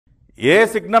ఏ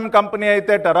signum company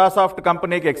అయితే Terasoft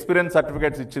కంపెనీకి experience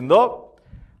certificates ఇచ్చిందో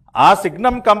ఆ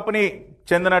సిగ్నమ్ కంపెనీ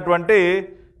చెందినటువంటి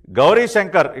గౌరీ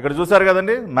శంకర్, ఇక్కడ చూసారు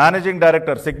కదండి, managing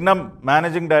director, signum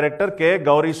managing director K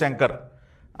Gauri Shankar.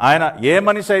 ఆయన ఏ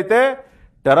మనిషి అయితే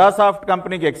టెరాసాఫ్ట్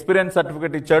కంపెనీకి ఎక్స్పీరియన్స్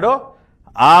సర్టిఫికేట్ ఇచ్చాడో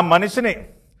ఆ మనిషిని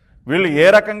వీళ్ళు ఏ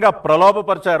రకంగా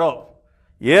ప్రలోభపరిచారో,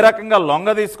 ఏ రకంగా లొంగ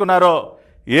తీసుకున్నారో,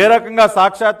 ఏ రకంగా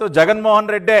సాక్షాత్తు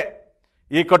జగన్మోహన్ రెడ్డే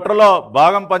ఈ కుట్రలో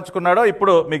భాగం పంచుకున్నాడో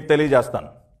ఇప్పుడు మీకు తెలియజేస్తాను.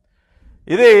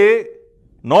 ఇది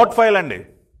నోట్ ఫైల్ అండి.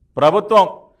 ప్రభుత్వం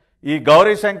ఈ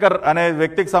గౌరీ శంకర్ అనే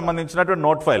వ్యక్తికి సంబంధించినటువంటి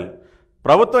నోట్ ఫైల్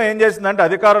ప్రభుత్వం ఏం చేసిందంటే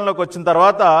అధికారంలోకి వచ్చిన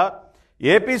తర్వాత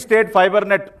ఏపీ స్టేట్ ఫైబర్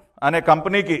నెట్ అనే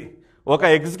కంపెనీకి ఒక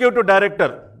executive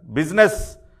director business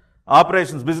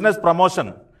operations, business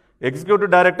promotion,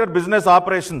 executive director business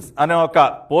operations అనే ఒక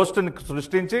పోస్టుని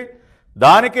సృష్టించి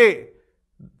దానికి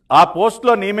ఆ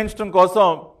పోస్ట్లో నియమించడం కోసం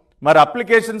మరి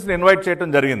అప్లికేషన్స్ని ఇన్వైట్ చేయడం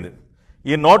జరిగింది.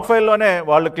 ఈ నోట్ ఫైల్లోనే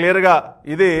వాళ్ళు క్లియర్గా,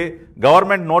 ఇది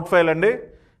గవర్నమెంట్ నోట్ ఫైల్ అండి,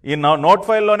 ఈ నోట్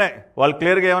ఫైల్లోనే వాళ్ళు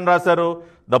క్లియర్గా ఏమని రాశారు,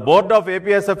 the board of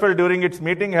APSFL during it's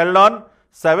meeting held on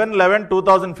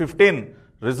 7/11/2015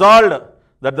 resolved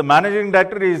that the managing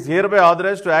director is here by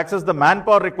authorised to access the man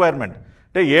power requirement.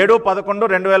 అంటే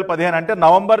 7/11/2015 అంటే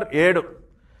November 7,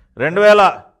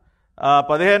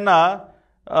 2015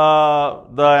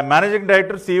 the managing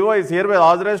director CEO is hereby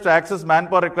authorized to access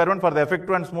manpower requirement for the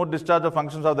effective and smooth discharge of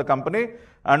functions of the company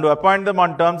and to appoint them on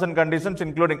terms and conditions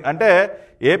including. అంటే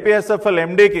APSFL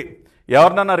ఎండీకి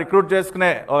ఎవరినన్నా recruit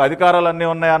చేసుకునే అధికారాలన్నీ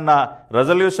ఉన్నాయన్న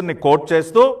రెజల్యూషన్ని coat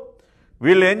చేస్తూ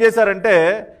వీళ్ళు ఏం చేశారంటే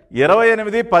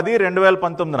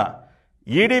 28/10/2019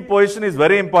 ED position is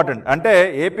very important, అంటే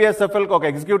ఏపీఎస్ఎఫ్ఎల్కి ఒక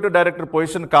ఎగ్జిక్యూటివ్ డైరెక్టర్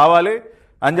పొజిషన్ కావాలి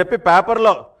అని చెప్పి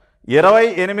పేపర్లో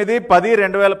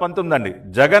 28/10/2019 అండి,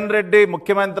 జగన్ రెడ్డి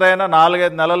ముఖ్యమంత్రి అయిన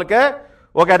 4-5 నెలలకే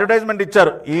ఒక అడ్వర్టైజ్మెంట్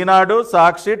ఇచ్చారు ఈనాడు,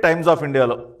 సాక్షి, టైమ్స్ ఆఫ్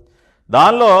ఇండియాలో.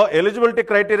 దానిలో ఎలిజిబిలిటీ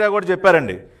క్రైటీరియా కూడా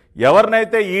చెప్పారండి.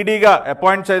 ఎవరినైతే ఈడీగా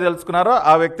అపాయింట్ చేయదలుచుకున్నారో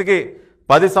ఆ వ్యక్తికి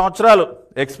 10 సంవత్సరాలు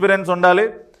ఎక్స్పీరియన్స్ ఉండాలి,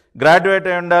 గ్రాడ్యుయేట్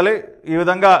అయి ఉండాలి, ఈ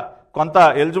విధంగా కొంత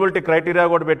ఎలిజిబిలిటీ క్రైటీరియా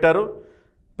కూడా పెట్టారు.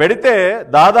 పెడితే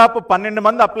దాదాపు 12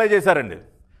 మంది అప్లై చేశారండి.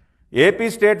 AP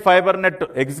state fibre net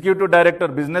executive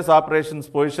director business operations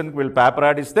పొజిషన్కి వీళ్ళు పేపర్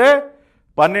ఆడిస్తే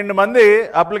 12 మంది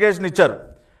అప్లికేషన్ ఇచ్చారు.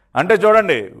 అంటే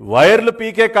చూడండి, వైర్లు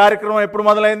పీకే కార్యక్రమం ఎప్పుడు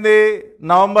మొదలైంది,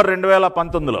 నవంబర్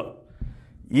 2019లో.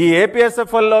 ఈ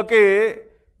ఏపీఎస్ఎఫ్ఎల్లోకి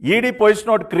ఈడీ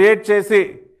పొజిషన్ ఒకటి క్రియేట్ చేసి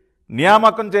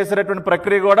నియామకం చేసేటటువంటి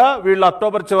ప్రక్రియ కూడా వీళ్ళు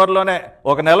అక్టోబర్ చివరిలోనే,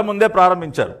 ఒక నెల ముందే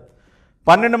ప్రారంభించారు.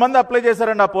 12 మంది అప్లై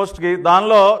చేశారండి ఆ పోస్ట్కి.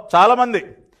 దానిలో చాలామంది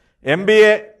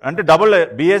ఎంబీఏ అంటే double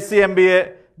BSc MBA,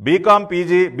 BCom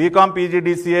PG, BCom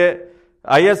PGDCA,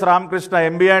 is Ramakrishna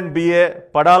MBA and BA,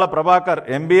 Padala Prabhakar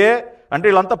MBA, అంటే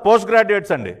వీళ్ళంతా పోస్ట్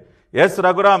గ్రాడ్యుయేట్స్ అండి. Yes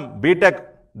Raghuram BTech,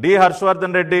 D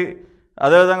Harshavardhan Reddy,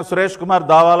 అదేవిధంగా సురేష్ కుమార్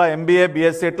దావాలా ఎంబీఏ,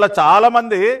 బీఎస్సీ, ఇట్లా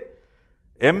చాలామంది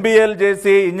ఎంబీఏలు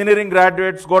చేసి ఇంజనీరింగ్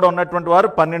గ్రాడ్యుయేట్స్ కూడా ఉన్నటువంటి వారు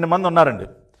 12 మంది ఉన్నారండి.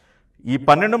 ఈ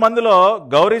 12 మందిలో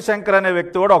గౌరీ శంకర్ అనే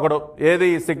వ్యక్తి కూడా ఒకడు. ఏది,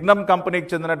 ఈ సిగ్నమ్ కంపెనీకి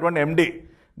చెందినటువంటి ఎండి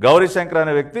గౌరీ శంకర్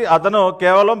అనే వ్యక్తి, అతను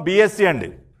కేవలం బీఎస్సీ అండి,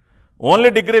 ఓన్లీ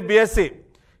డిగ్రీ బీఎస్సీ.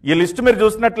 ఈ లిస్ట్ మీరు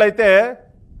చూసినట్లయితే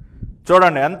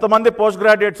చూడండి ఎంతమంది పోస్ట్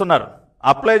గ్రాడ్యుయేట్స్ ఉన్నారు.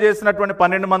 అప్లై చేసినటువంటి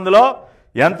 12 మందిలో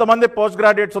ఎంతమంది పోస్ట్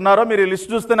గ్రాడ్యుయేట్స్ ఉన్నారో మీరు ఈ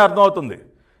లిస్ట్ చూస్తేనే అర్థమవుతుంది,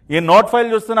 ఈ నోట్ ఫైల్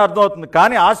చూస్తేనే అర్థమవుతుంది.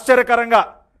 కానీ ఆశ్చర్యకరంగా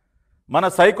మన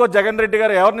సైకో జగన్ రెడ్డి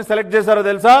గారు ఎవరిని సెలెక్ట్ చేశారో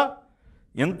తెలుసా?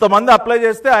 ఇంతమంది అప్లై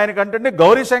చేస్తే ఆయనకంటండి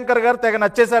గౌరీ శంకర్ గారు తెగ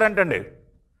నచ్చేశారంటండి.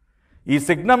 ఈ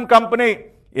సిగ్నమ్ కంపెనీ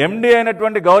ఎండి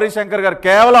అయినటువంటి గౌరీ శంకర్ గారు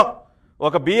కేవలం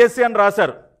ఒక బీఎస్సీ అని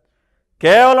రాశారు.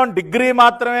 కేవలం డిగ్రీ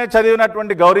మాత్రమే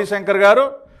చదివినటువంటి గౌరీ శంకర్ గారు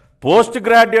పోస్ట్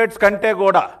గ్రాడ్యుయేట్స్ కంటే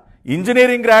కూడా,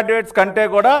 ఇంజనీరింగ్ గ్రాడ్యుయేట్స్ కంటే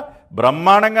కూడా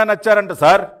బ్రహ్మాండంగా నచ్చారంట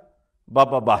సార్.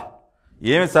 బాబా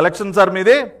ఏమి సెలక్షన్ సార్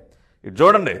మీది. ఇది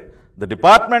చూడండి, the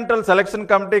departmental selection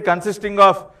committee consisting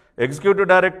of executive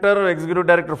director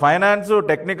finance,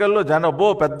 technical,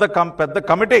 పెద్ద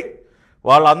కమిటీ,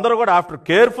 వాళ్ళందరూ కూడా after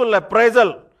careful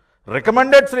appraisal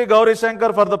recommended Shri Gauri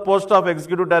Shankar for the post of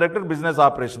executive director business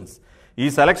operations. ఈ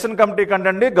సెలక్షన్ కమిటీ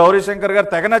కంటండి గౌరీ శంకర్ గారు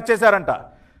తెగ నచ్చేశారంట.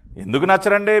 ఎందుకు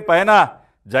నచ్చరండి? పైన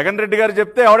జగన్ రెడ్డి గారు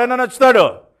చెప్తే ఎవడైనా నచ్చుతాడు,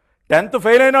 10th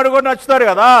ఫెయిల్ అయినాడు కూడా నచ్చుతాడు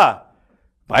కదా.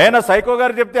 పైన సైకో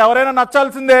గారు చెప్తే ఎవరైనా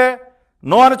నచ్చాల్సిందే,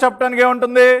 నో అని చెప్పడానికి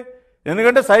ఏముంటుంది?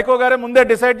 ఎందుకంటే సైకో గారే ముందే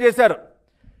డిసైడ్ చేశారు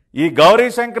ఈ గౌరీ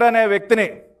శంకర్ అనే వ్యక్తిని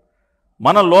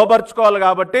మనం లోపరుచుకోవాలి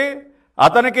కాబట్టి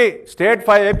అతనికి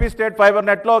ఏపీ స్టేట్ ఫైబర్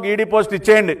నెట్లో ఒక ఈడీ పోస్ట్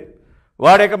ఇచ్చేయండి,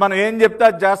 వాడికి మనం ఏం చెప్తే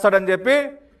అది చేస్తాడని చెప్పి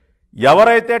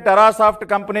ఎవరైతే టెరాసాఫ్ట్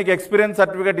కంపెనీకి ఎక్స్పీరియన్స్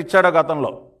సర్టిఫికేట్ ఇచ్చాడో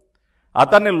గతంలో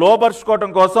అతన్ని లోపరుచుకోవడం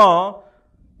కోసం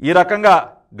ఈ రకంగా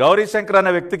గౌరీ శంకర్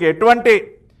అనే వ్యక్తికి ఎటువంటి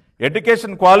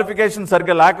ఎడ్యుకేషన్ క్వాలిఫికేషన్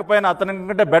సరిగ్గా లేకపోయినా, అతని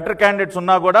కంటే బెటర్ క్యాండిడేట్స్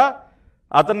ఉన్నా కూడా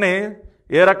అతన్ని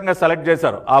ఏ రకంగా సెలెక్ట్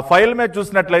చేశారు. ఆ ఫైల్ మీద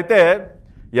చూసినట్లయితే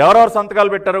ఎవరెవరు సంతకాలు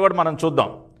పెట్టారో కూడా మనం చూద్దాం.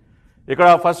 ఇక్కడ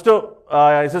ఫస్ట్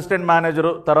అసిస్టెంట్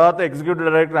మేనేజరు, తర్వాత executive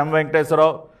director M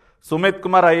Venkateswararao, Sumit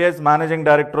Kumar IAS managing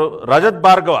director,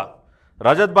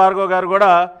 Rajat Bhargava గారు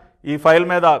కూడా ఈ ఫైల్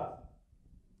మీద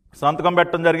సంతకం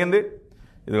పెట్టడం జరిగింది.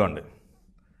 ఇదిగోండి.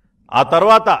 ఆ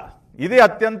తర్వాత ఇది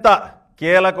అత్యంత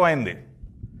కీలకమైంది,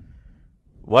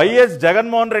 వైఎస్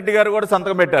జగన్మోహన్ రెడ్డి గారు కూడా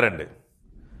సంతకం పెట్టారండి.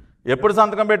 ఎప్పుడు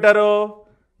సంతకం పెట్టారు?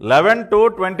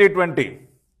 11/2/2020.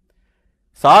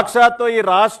 సాక్షాత్తు ఈ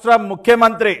రాష్ట్ర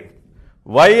ముఖ్యమంత్రి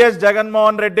వైఎస్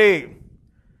జగన్మోహన్ రెడ్డి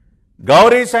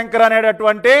గౌరీ శంకర్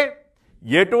అనేటటువంటి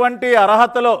ఎటువంటి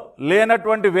అర్హతలు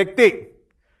లేనటువంటి వ్యక్తి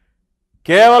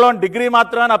కేవలం డిగ్రీ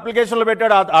మాత్రమే అప్లికేషన్లో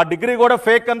పెట్టాడు. ఆ డిగ్రీ కూడా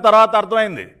ఫేక్ అని తర్వాత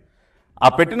అర్థమైంది. ఆ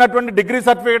పెట్టినటువంటి డిగ్రీ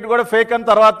సర్టిఫికేట్ కూడా ఫేక్ అని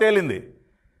తర్వాత తేలింది.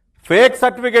 ఫేక్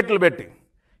సర్టిఫికెట్లు పెట్టి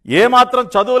ఏమాత్రం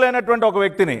చదువులేనటువంటి ఒక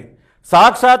వ్యక్తిని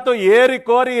సాక్షాత్తు ఏరి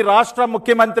కోరి రాష్ట్ర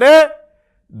ముఖ్యమంత్రి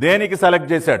దేనికి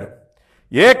సెలెక్ట్ చేశాడు?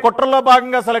 ఏ కుట్రలో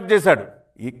భాగంగా సెలెక్ట్ చేశాడు?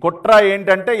 ఈ కుట్ర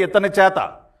ఏంటంటే ఇతని చేత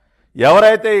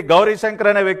ఎవరైతే ఈ గౌరీ శంకర్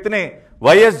అనే వ్యక్తిని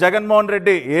వైఎస్ జగన్మోహన్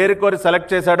రెడ్డి ఏరికోరి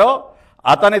సెలెక్ట్ చేశాడో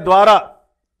అతని ద్వారా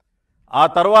ఆ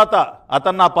తర్వాత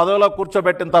అతన్ని ఆ పదవిలో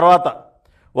కూర్చోబెట్టిన తర్వాత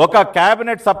ఒక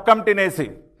క్యాబినెట్ సబ్ కమిటీని వేసి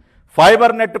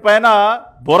ఫైబర్ నెట్ పైన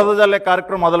బురద జల్లే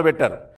కార్యక్రమం మొదలుపెట్టారు.